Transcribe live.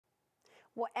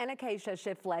Well, Anakacia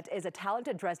Shifflet is a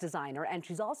talented dress designer, and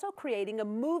she's also creating a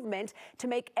movement to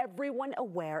make everyone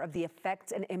aware of the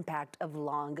effects and impact of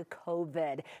long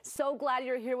COVID. So glad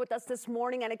you're here with us this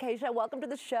morning, Anakacia. Welcome to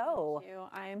the show. Thank you.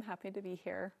 I am happy to be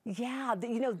here. Yeah,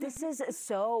 this is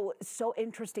so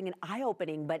interesting and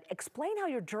eye-opening, but explain how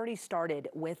your journey started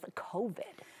with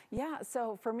COVID. Yeah,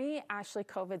 so for me, actually,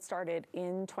 COVID started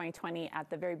in 2020 at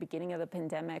the very beginning of the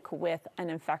pandemic with an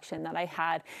infection that I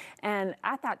had. And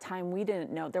at that time, we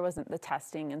didn't know, there wasn't the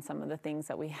testing and some of the things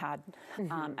that we had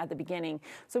at the beginning.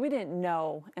 So we didn't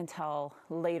know until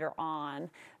later on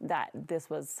that this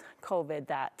was COVID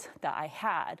that I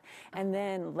had. And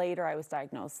then later I was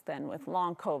diagnosed then with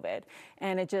long COVID.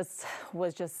 And it just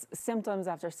was just symptoms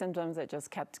after symptoms. It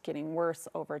just kept getting worse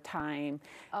over time.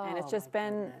 And it's just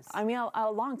been, I mean,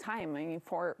 a long time. I mean,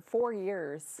 for 4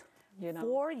 years, you know.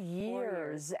 4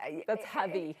 years. That's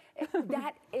heavy.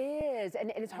 That is,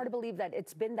 and it's hard to believe that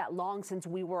it's been that long since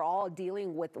we were all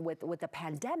dealing with the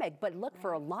pandemic. But look,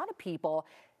 for a lot of people,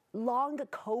 long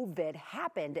COVID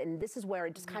happened, and this is where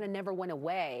it just kind of never went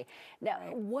away. Now,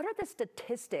 what are the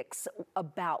statistics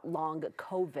about long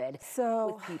COVID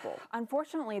with people?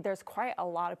 Unfortunately, there's quite a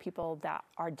lot of people that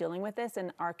are dealing with this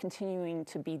and are continuing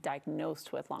to be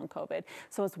diagnosed with long COVID.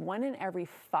 So it's 1 in every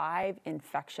 5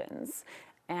 infections.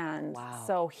 And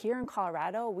so here in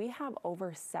Colorado, we have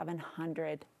over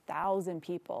 700,000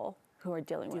 people who are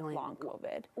dealing with long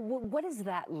COVID. What is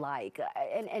that like?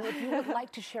 And if you would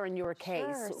like to share in your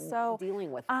case,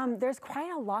 dealing with there's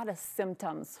quite a lot of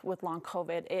symptoms with long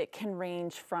COVID. It can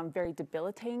range from very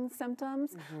debilitating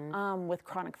symptoms with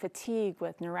chronic fatigue,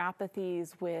 with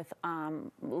neuropathies, with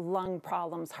lung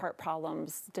problems, heart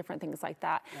problems, different things like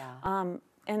that. And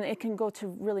it can go to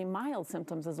really mild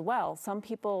symptoms as well. Some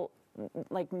people,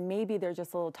 like maybe they're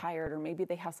just a little tired or maybe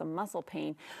they have some muscle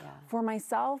pain. For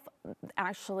myself,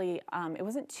 actually, it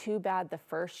wasn't too bad the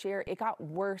first year. It got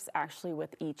worse actually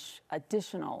with each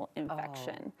additional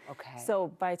infection. So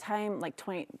by the time like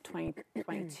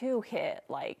 2022 hit,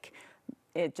 like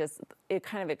it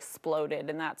kind of exploded,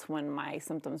 and that's when my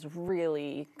symptoms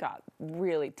really got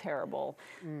really terrible.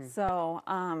 So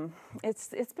it's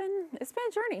been a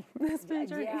journey. It's been a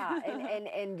journey. Yeah,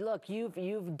 and look,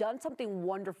 you've done something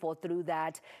wonderful through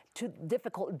that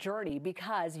difficult journey,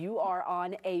 because you are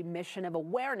on a mission of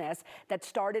awareness that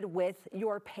started with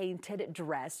your painted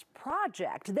dress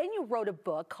project. Then you wrote a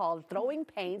book called Throwing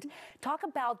Paint. Talk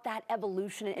about that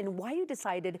evolution and why you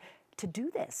decided to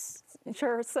do this.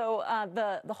 Sure. So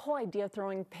the whole idea of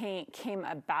throwing paint came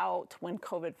about when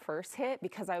COVID first hit,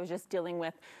 because I was just dealing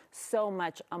with so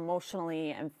much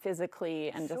emotionally and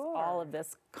physically and just all of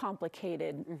this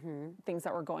complicated things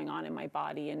that were going on in my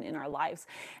body and in our lives.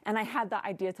 And I had the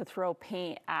idea to throw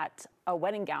paint at a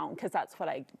wedding gown, because that's what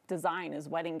I design, is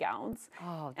wedding gowns.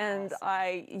 And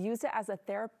I used it as a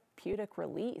therapeutic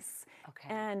release.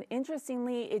 And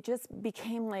interestingly, it just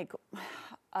became like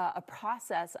a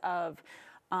process of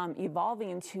evolving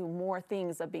into more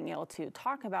things, of being able to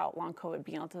talk about long COVID,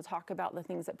 being able to talk about the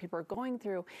things that people are going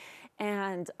through.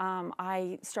 And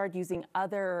I started using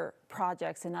other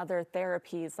projects and other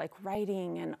therapies like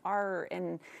writing and art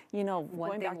and, you know,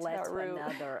 going back to that root.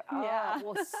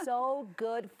 Well, so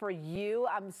good for you.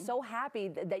 I'm so happy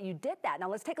that you did that. Now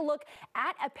let's take a look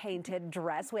at a painted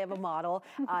dress. We have a model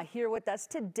here with us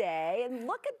today, and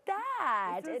look at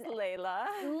that. This is Layla.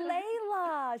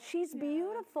 Layla, she's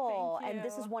beautiful. Thank you. And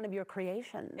this is one of your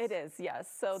creations. It is,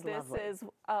 yes. So this is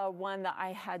one that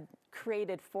I had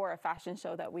created for a fashion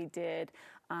show that we did,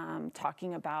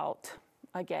 talking about,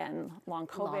 again, long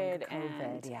COVID,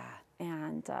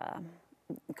 and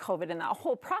COVID and that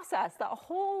whole process, that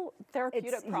whole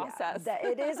therapeutic process.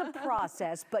 It is a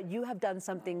process, but you have done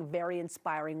something very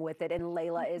inspiring with it, and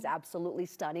Layla is absolutely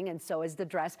stunning, and so is the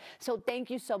dress. So thank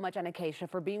you so much, Anakacia,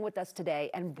 for being with us today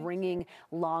and bringing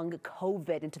long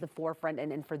COVID into the forefront,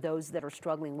 and for those that are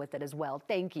struggling with it as well.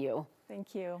 Thank you.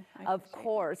 Thank you. Of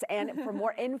course. And for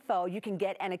more info, you can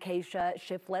get Anakacia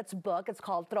Shifflet's book. It's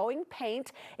called Throwing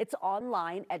Paint. It's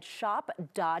online at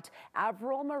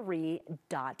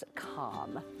shop.avrilmarie.com.